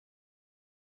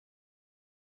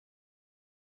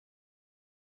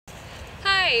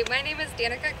Hi, my name is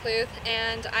Danica Cluth,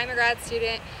 and I'm a grad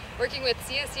student working with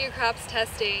CSU Crops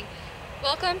Testing.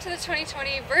 Welcome to the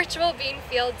 2020 Virtual Bean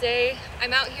Field Day.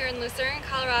 I'm out here in Lucerne,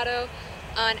 Colorado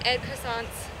on Ed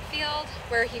Croissant's field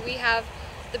where we have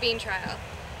the bean trial.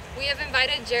 We have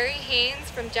invited Jerry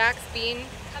Haynes from Jack's Bean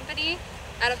Company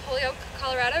out of Holyoke,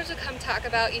 Colorado to come talk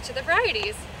about each of the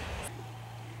varieties.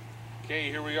 Okay,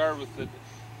 here we are with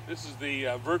this is the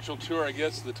virtual tour, I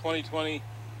guess, the 2020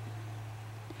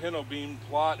 pinto bean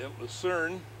plot at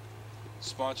Lucerne,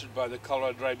 sponsored by the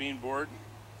Colorado Dry Bean Board.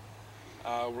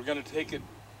 We're going to take it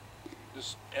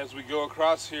just as we go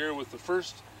across here with the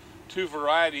first two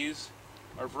varieties,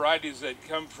 are varieties that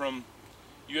come from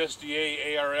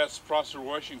USDA ARS Prosser,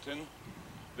 Washington.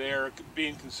 They are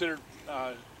being considered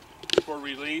for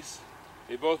release.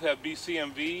 They both have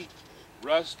BCMV,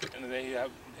 rust, and they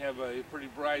have a pretty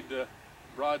broad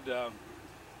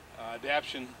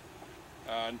adaptation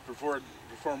and perform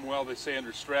well, they say,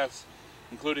 under stress,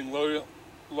 including low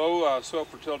soil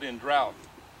fertility and drought.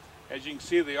 As you can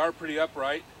see, they are pretty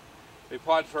upright. They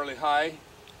pod fairly high.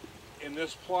 In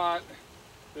this plot,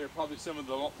 they're probably some of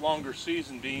the longer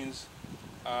season beans,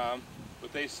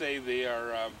 but they say they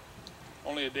are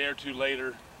only a day or two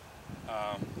later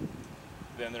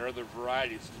than their other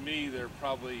varieties. To me, they're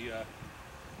probably they're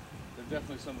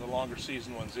definitely some of the longer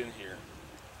season ones in here.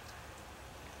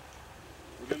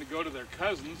 We're going to go to their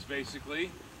cousins,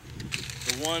 basically.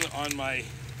 The one on my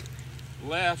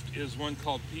left is one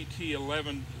called PT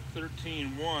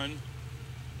 1113-1,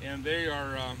 and they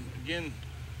are, again,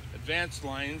 advanced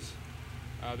lines.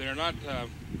 They are not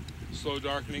slow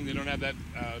darkening. They don't have that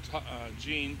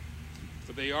gene,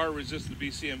 but they are resistant to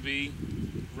BCMV,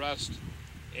 rust,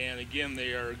 and again,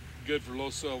 they are good for low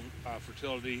soil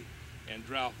fertility and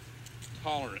drought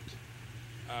tolerant.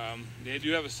 They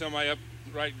do have a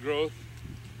semi-upright growth.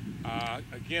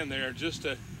 Again, they are just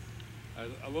a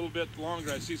little bit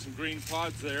longer. I see some green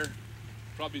pods there,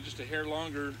 probably just a hair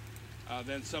longer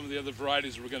than some of the other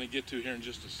varieties we're going to get to here in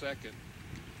just a second.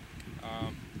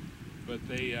 But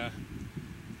they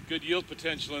good yield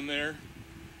potential in there.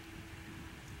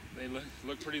 They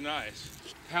look pretty nice.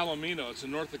 Palomino, it's a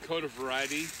North Dakota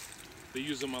variety. They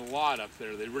use them a lot up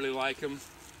there. They really like them.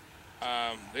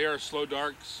 They are slow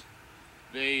darks.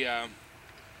 They've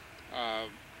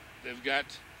got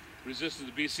resistance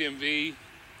to BCMV,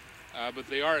 but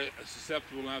they are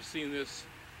susceptible, and I've seen this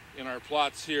in our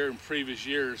plots here in previous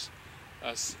years,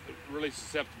 really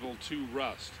susceptible to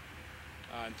rust.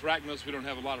 In Anthracnose, we don't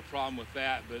have a lot of problem with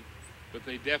that, but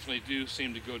they definitely do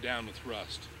seem to go down with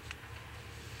rust.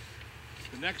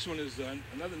 The next one is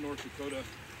another North Dakota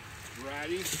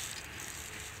variety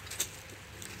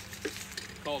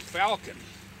called Falcon.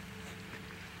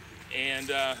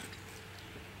 And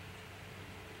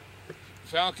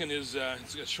Falcon is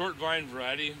it's a short vine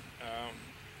variety.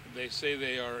 They say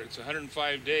it's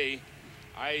 105 day.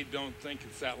 I don't think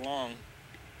it's that long.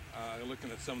 Looking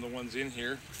at some of the ones in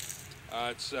here,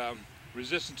 it's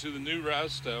resistant to the new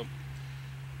rust.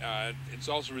 It's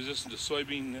also resistant to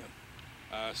soybean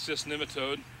cyst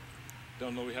nematode.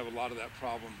 Don't know we have a lot of that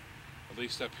problem, at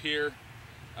least up here.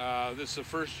 This is the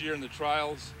first year in the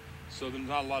trials, so there's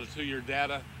not a lot of 2-year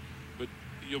data, but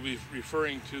you'll be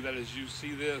referring to that as you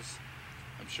see this.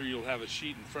 I'm sure you'll have a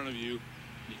sheet in front of you.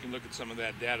 You can look at some of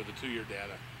that data, the 2-year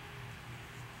data.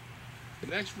 The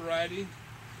next variety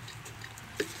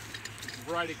is a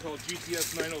variety called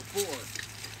GTS 904.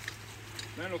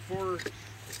 904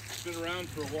 has been around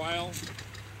for a while.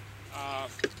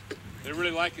 They really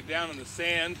like it down in the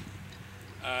sand.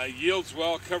 Yields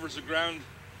well, covers the ground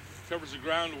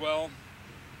well.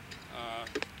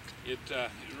 It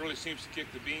really seems to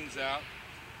kick the beans out.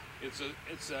 It's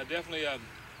definitely a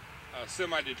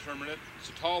semi-determinate. It's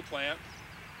a tall plant,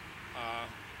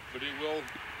 but it will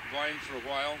vine for a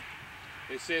while.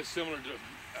 They say it's similar to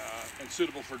and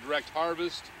suitable for direct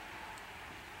harvest.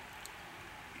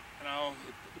 Now,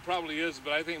 it probably is,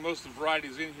 but I think most of the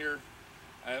varieties in here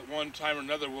at one time or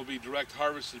another will be direct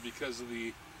harvested because of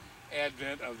the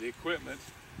advent of the equipment.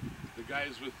 The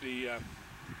guys with the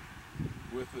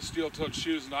steel-toed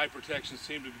shoes and eye protection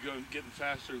seem to be getting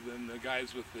faster than the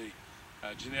guys with the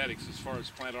genetics as far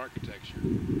as plant architecture.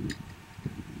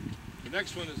 The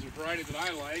next one is a variety that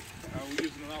I like. We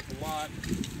use it an awful lot.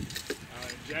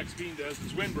 Jack's Bean does.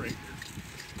 It's Windbreaker.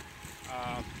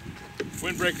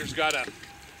 Windbreaker's got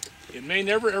it may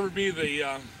never ever be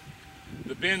the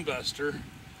bin buster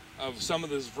of some of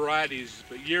these varieties,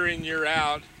 but year in, year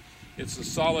out, it's a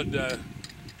solid,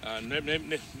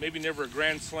 maybe never a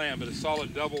grand slam, but a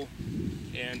solid double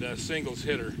and singles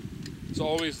hitter. It's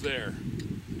always there,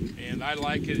 and I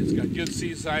like it. It's got good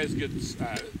seed size, good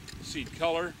seed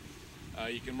color.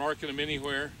 You can market them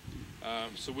anywhere.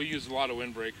 So we use a lot of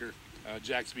windbreaker.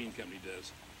 Jack's Bean Company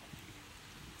does.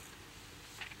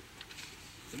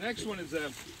 The next one is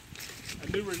a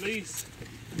new release,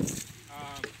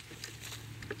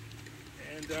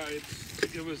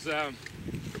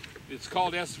 it's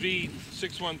called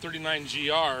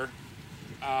SV6139GR,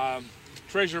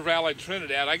 Treasure Valley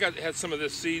Trinidad. I had some of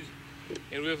this seed,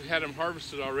 and we've had them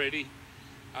harvested already.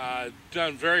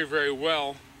 Done very, very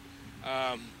well.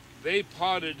 They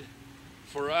potted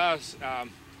for us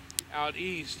out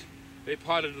east. They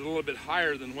potted a little bit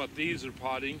higher than what these are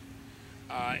potting,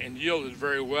 and yielded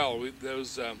very well.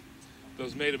 Those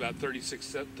made about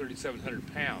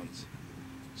 3,700 pounds.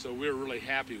 So we were really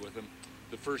happy with them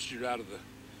the first year out of the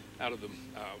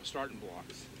starting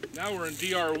blocks. Now we're in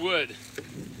DR Wood,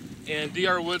 and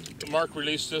DR Wood, Mark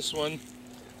released this one.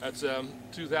 That's a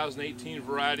 2018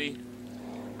 variety.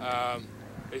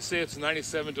 They say it's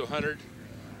 97 to 100.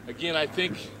 Again, I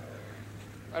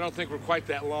don't think we're quite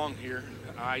that long here.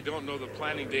 I don't know the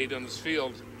planting date on this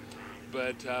field,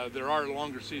 but there are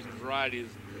longer season varieties.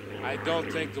 I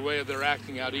don't think the way they're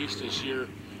acting out east this year,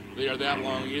 they are that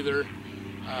long either.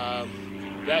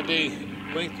 That day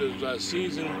length of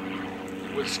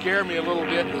season would scare me a little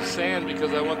bit in the sand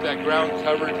because I want that ground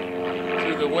covered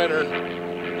through the winter,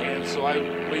 and so I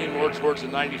lean more towards the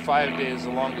 95 day as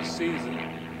the longest season,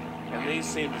 and these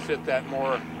seem to fit that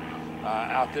more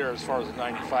out there as far as the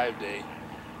 95 day.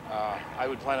 I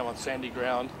would plant them on sandy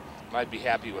ground, and I'd be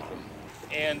happy with them.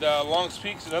 And Long's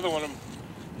Peak's another one of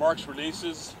Mark's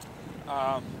releases.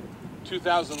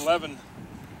 2011,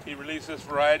 he released this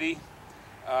variety.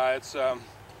 It's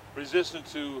resistant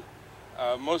to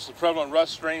most of the prevalent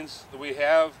rust strains that we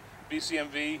have,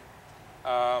 BCMV.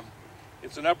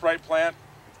 It's an upright plant,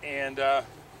 and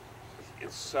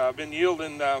it's been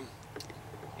yielding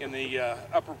in the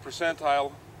upper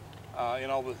percentile in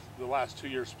all the last 2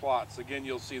 years' plots. Again,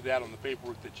 you'll see that on the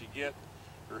paperwork that you get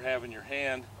or have in your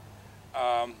hand.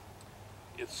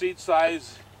 Its seed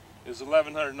size is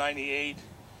 1,198,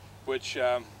 which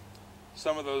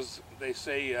some of those, they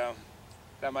say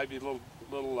that might be a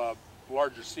little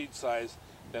larger seed size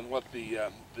than what the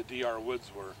DR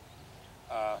Woods were.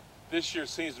 This year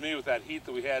seems to me, with that heat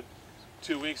that we had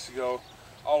 2 weeks ago,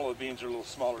 all of the beans are a little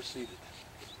smaller seeded.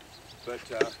 But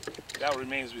that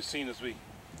remains to be seen as we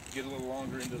get a little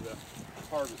longer into the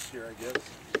harvest here, I guess.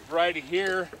 The variety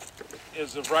here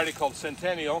is a variety called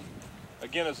Centennial.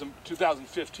 Again, it's a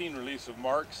 2015 release of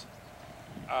Mark's.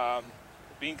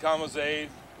 Bean Kamase,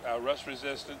 rust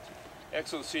resistant,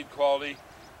 excellent seed quality.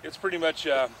 It's pretty much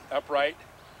upright.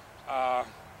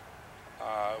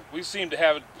 We seem to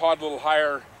have it potted a little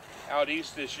higher out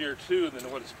east this year too than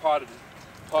what it's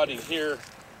potting here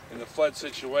in the flood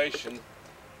situation.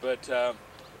 But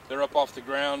they're up off the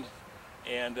ground,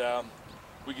 and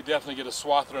we could definitely get a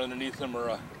swather underneath them or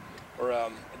a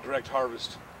direct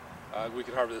harvest. We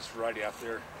could harvest this variety out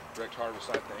there, direct harvest,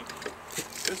 I think.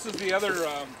 This is the other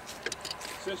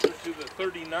sister to the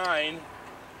 39.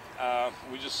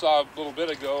 We just saw a little bit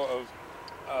ago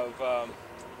of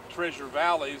Treasure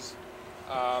Valley's.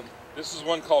 This is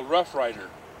one called Rough Rider.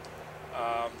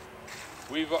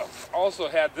 We've also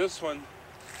had this one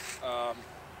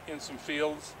in some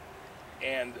fields,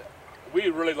 and we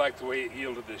really like the way it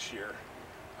yielded this year.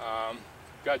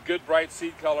 Got good bright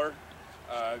seed color,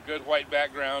 good white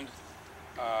background.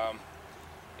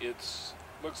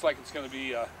 Looks like it's going to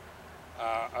be a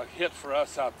hit for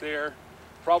us out there,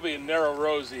 probably in narrow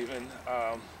rows even.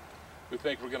 We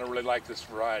think we're going to really like this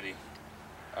variety.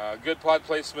 Good pod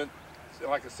placement.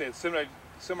 Like I say, it's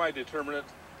semi-determinate.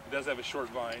 It does have a short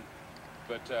vine,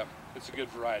 but it's a good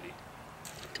variety.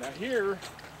 Now here,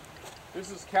 this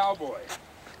is Cowboy.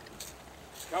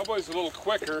 Cowboy's a little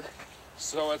quicker,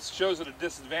 so it shows at a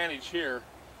disadvantage here.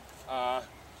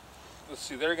 Let's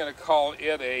see, they're going to call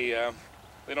it a,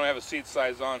 they don't have a seed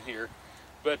size on here,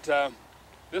 but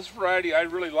this variety, I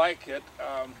really like it.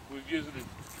 We've used it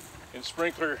in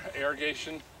sprinkler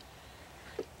irrigation,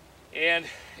 and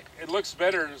it looks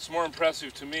better, and it's more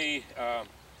impressive to me,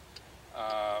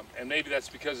 and maybe that's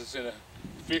because it's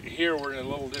here we're in a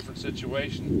little different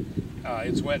situation.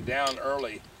 It's went down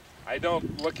early. I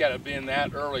don't look at it being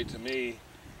that early to me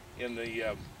in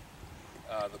the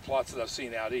plots that I've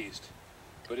seen out east,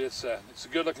 but it's a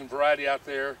good-looking variety out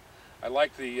there. I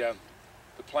like the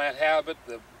plant habit,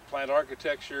 the plant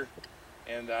architecture,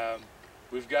 and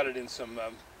we've got it in some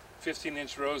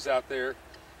 15-inch rows out there,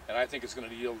 and I think it's going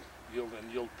to yield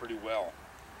pretty well.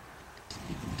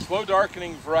 Slow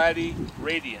darkening variety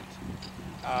Radiant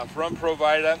from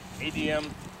Provida, ADM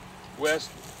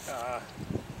West.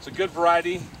 It's a good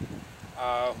variety.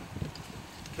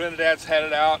 Trinidad's had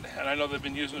it out, and I know they've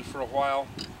been using it for a while,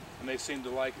 and they seem to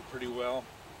like it pretty well.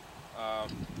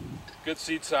 Good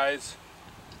seed size,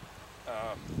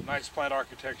 nice plant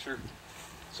architecture.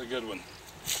 It's a good one.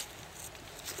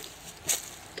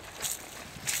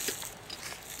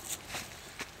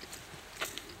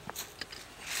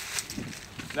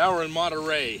 Now we're in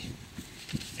Monterey,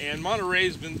 and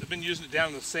Monterey's been using it down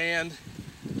in the sand.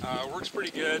 Works pretty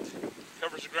good,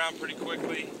 covers the ground pretty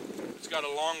quickly. It's got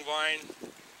a long vine.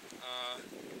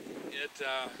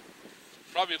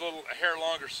 Probably a hair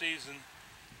longer season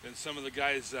than some of the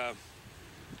guys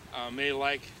may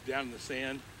like down in the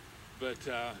sand, but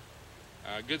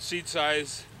good seed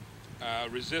size,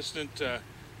 resistant.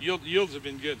 Yields have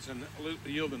been good. It's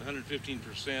yielding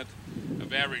 115%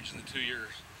 of average in the 2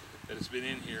 years that it's been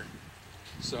in here.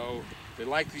 So they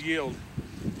like the yield.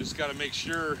 Just got to make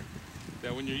sure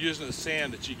that when you're using the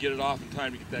sand that you get it off in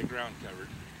time to get that ground covered.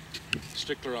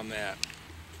 Stickler on that.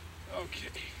 Okay,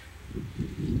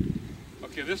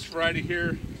 this variety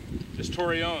here is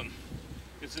Torreon.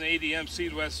 It's an ADM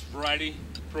Seed West variety,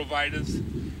 Provitas,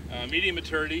 medium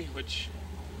maturity, which,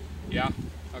 yeah,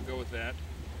 I'll go with that.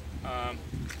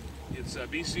 It's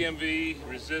BCMV,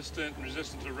 resistant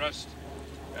to rust.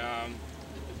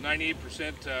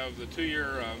 98% of the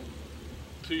two-year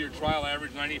trial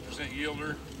average, 98%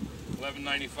 yielder,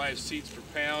 1195 seeds per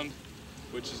pound,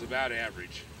 which is about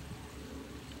average.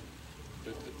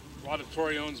 But a lot of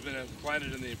Torreon's been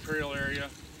planted in the Imperial area,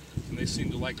 and they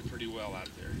seem to like it pretty well out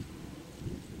there.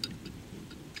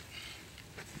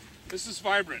 This is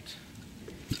Vibrant.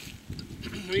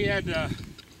 We had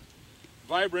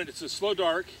Vibrant, it's a slow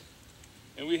dark,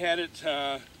 and we had it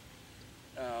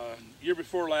year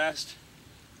before last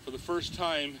for the first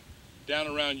time down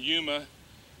around Yuma,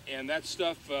 and that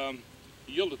stuff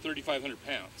yielded 3,500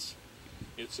 pounds.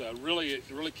 It really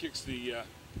kicks the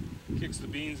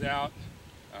beans out.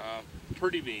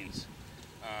 Pretty beans,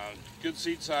 good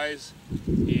seed size,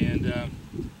 and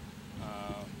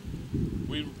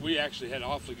we actually had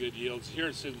awfully good yields. Here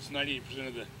it says it's 98%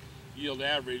 of the yield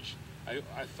average.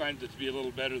 I find it to be a little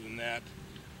better than that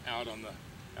out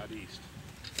east.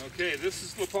 Okay, this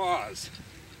is La Paz,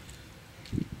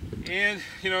 and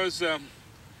you know it's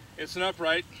an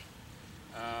upright.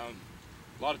 A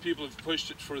lot of people have pushed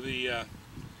it for the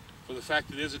fact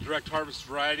that it is a direct harvest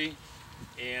variety,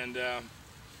 and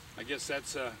I guess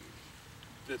that's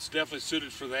definitely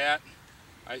suited for that.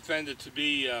 I find it to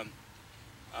be a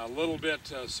little bit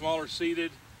smaller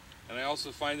seeded, and I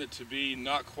also find it to be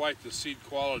not quite the seed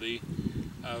quality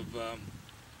of a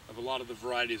lot of the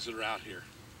varieties that are out here.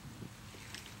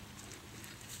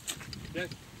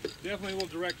 Definitely will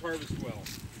direct harvest well.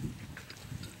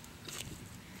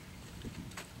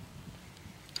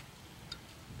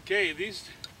 Okay, these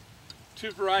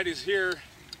two varieties here,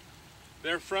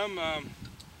 they're from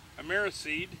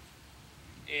Ameriseed,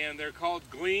 and they're called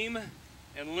Gleam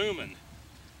and Lumen.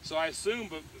 So I assume,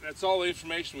 but that's all the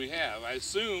information we have. I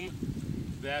assume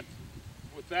that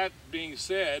with that being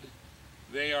said,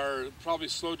 they are probably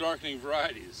slow darkening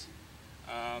varieties.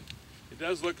 It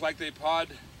does look like they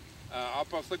pod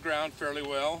up off the ground fairly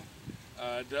well.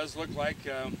 It does look like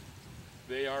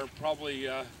they are probably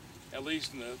at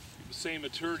least in the same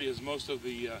maturity as most of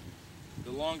the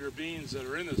longer beans that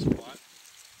are in this plot.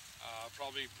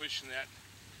 Probably pushing that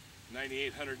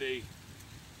 9,800 day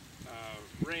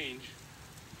range,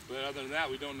 but other than that,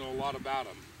 we don't know a lot about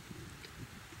them.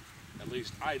 At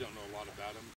least I don't know a lot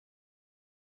about them.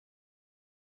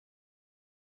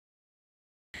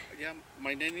 Yeah,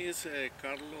 my name is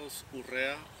Carlos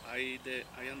Urrea. I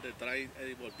am the dry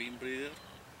edible bean breeder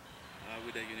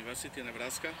with the University of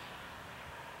Nebraska.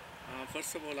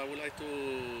 First of all, I would like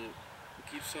to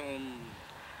give some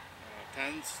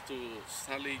thanks to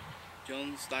Sally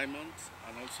Jones Diamond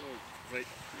and also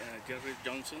Jerry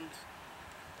Johnson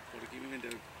for giving me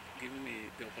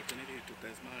the opportunity to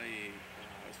test my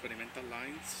experimental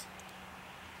lines.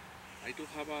 I do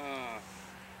have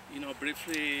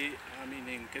briefly,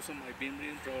 in case of my bean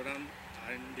breeding program,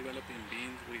 I'm developing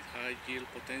beans with high yield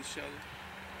potential,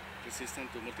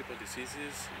 resistant to multiple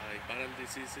diseases like viral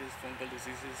diseases, fungal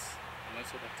diseases, and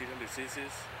also bacterial diseases.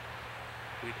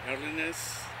 With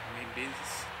earliness,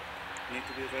 beans need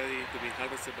to be ready to be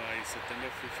harvested by September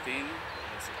 15,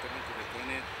 September to the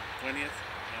 20th,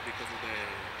 because of the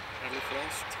early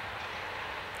frost.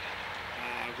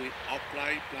 With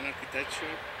upright plant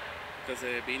architecture, because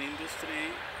the bean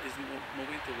industry is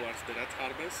moving towards direct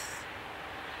harvest,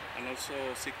 and also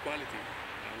seed quality.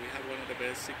 We have one of the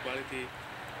best seed quality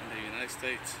in the United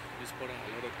States. We export a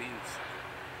lot of beans.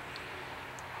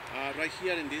 Right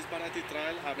here in this variety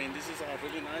trial, this is a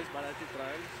really nice variety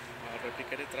trial,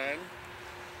 replicated trial.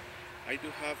 I do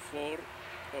have 4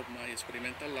 of my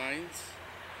experimental lines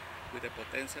with the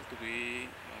potential to be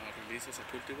released as a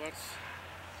cultivars.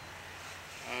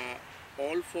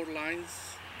 All 4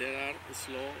 lines, there are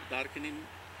slow darkening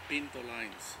pinto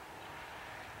lines.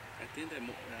 I think the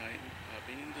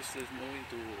bean industry is moving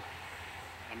to,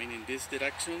 in these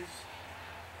directions,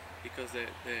 because the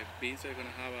beans are going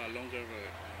to have a longer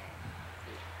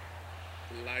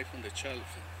life on the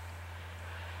shelf.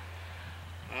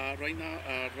 Right now,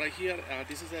 right here,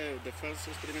 this is the first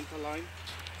experimental line.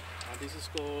 This is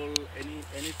called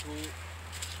NE2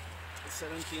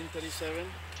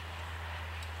 1737,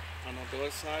 and on the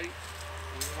other side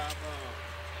we have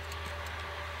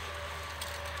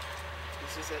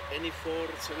this is a NE4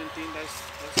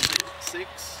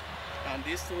 17-6, and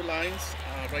these 2 lines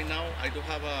right now I do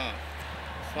have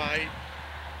 5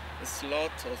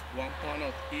 slots of 1 pound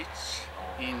of each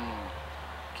in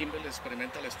Kimberley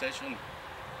Experimental Station.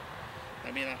 I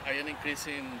am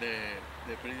increasing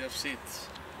the breed of seeds.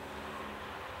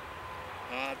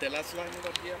 The last line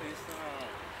over here is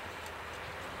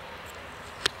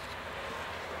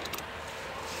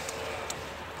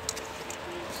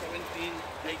 17,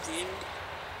 18.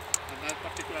 On that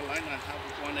particular line, I have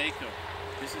 1 acre.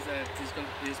 This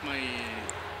is my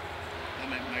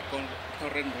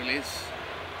current release.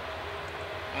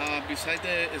 Besides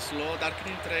the slow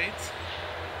darkening traits,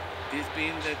 these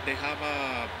beans that they have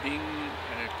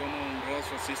common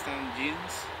rust resistant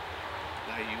genes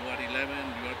like UR11,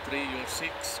 UR3,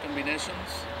 UR6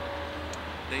 combinations.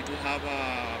 They do have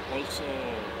also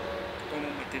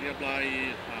common material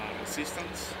blight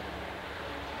resistance.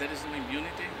 There is no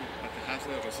immunity, but it has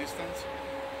the resistance,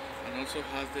 and also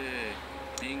has the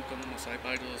bean common mosaic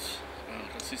virus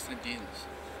resistant genes.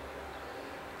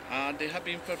 They have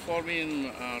been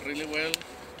performing really well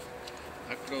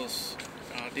across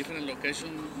different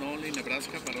locations, not only in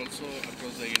Nebraska but also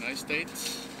across the United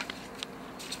States.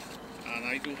 And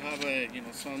I do have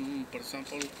some, for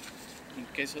example, in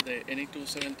case of the NE2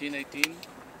 1718,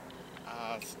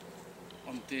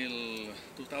 until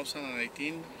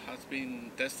 2018 has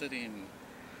been tested in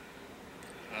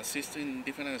 16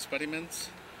 different experiments,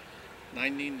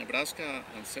 9 in Nebraska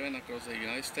and 7 across the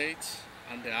United States,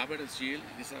 and the average yield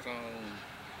is around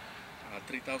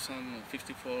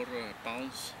 3,054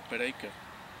 pounds per acre.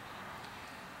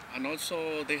 And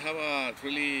also they have a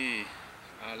really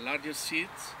larger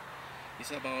seeds.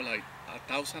 It's about like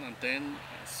 1,010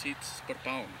 seeds per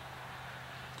pound.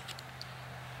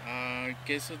 In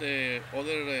case of the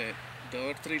other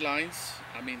 3 lines,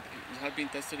 it has been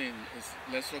tested in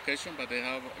less location, but they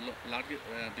have larger,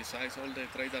 besides all the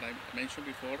traits that I mentioned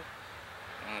before,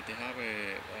 they have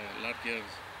a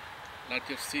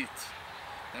larger seeds.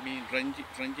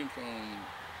 Ranging from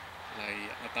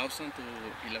like 1,000 to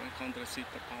 1,100 seeds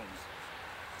per pound.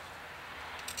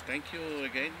 Thank you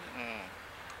again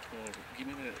for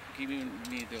giving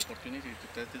me the opportunity to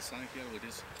test this sign here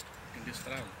in this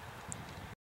trial.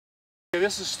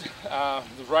 This is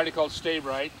the variety called Stay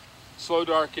Bright, slow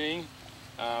darkening.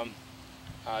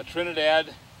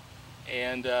 Trinidad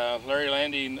and Larry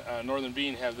Landy, Northern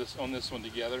Bean, have on this one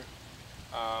together,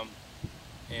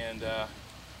 and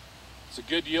it's a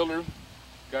good yielder.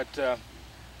 Got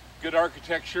good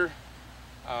architecture.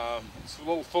 It's a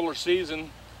little fuller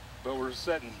season, but we're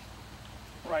sitting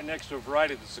right next to a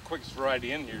variety that's the quickest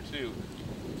variety in here too,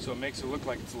 so it makes it look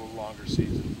like it's a little longer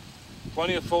season.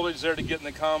 Plenty of foliage there to get in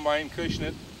the combine, cushion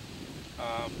it.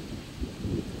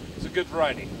 It's a good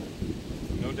variety,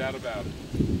 no doubt about it.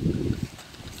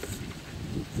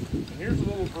 And here's a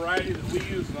little variety that we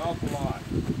use an awful lot,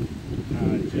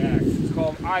 Jack. It's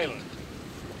called Island.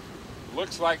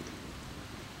 Looks like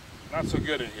not so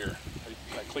good in here.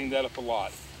 I cleaned that up a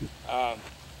lot.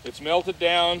 It's melted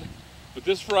down, but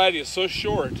this variety is so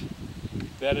short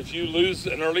that if you lose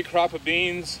an early crop of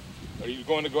beans, or you're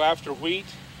going to go after wheat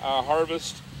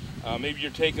harvest, maybe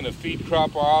you're taking a feed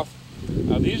crop off,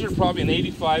 these are probably an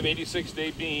 85, 86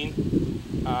 day bean,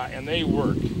 and they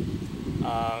work.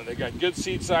 They got good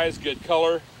seed size, good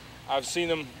color. I've seen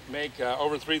them make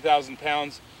over 3,000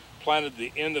 pounds planted at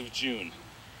the end of June.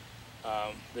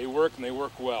 They work, and they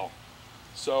work well.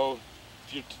 So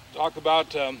if you talk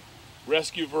about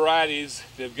rescue varieties,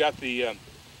 they've got the,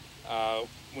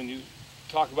 when you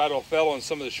talk about Othello and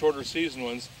some of the shorter season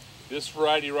ones, this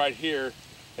variety right here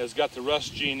has got the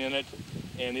rust gene in it,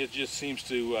 and it just seems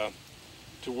to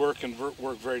work and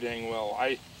work very dang well.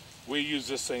 We use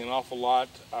this thing an awful lot,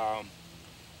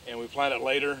 and we plant it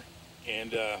later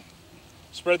and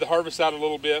spread the harvest out a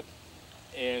little bit,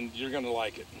 and you're going to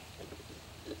like it.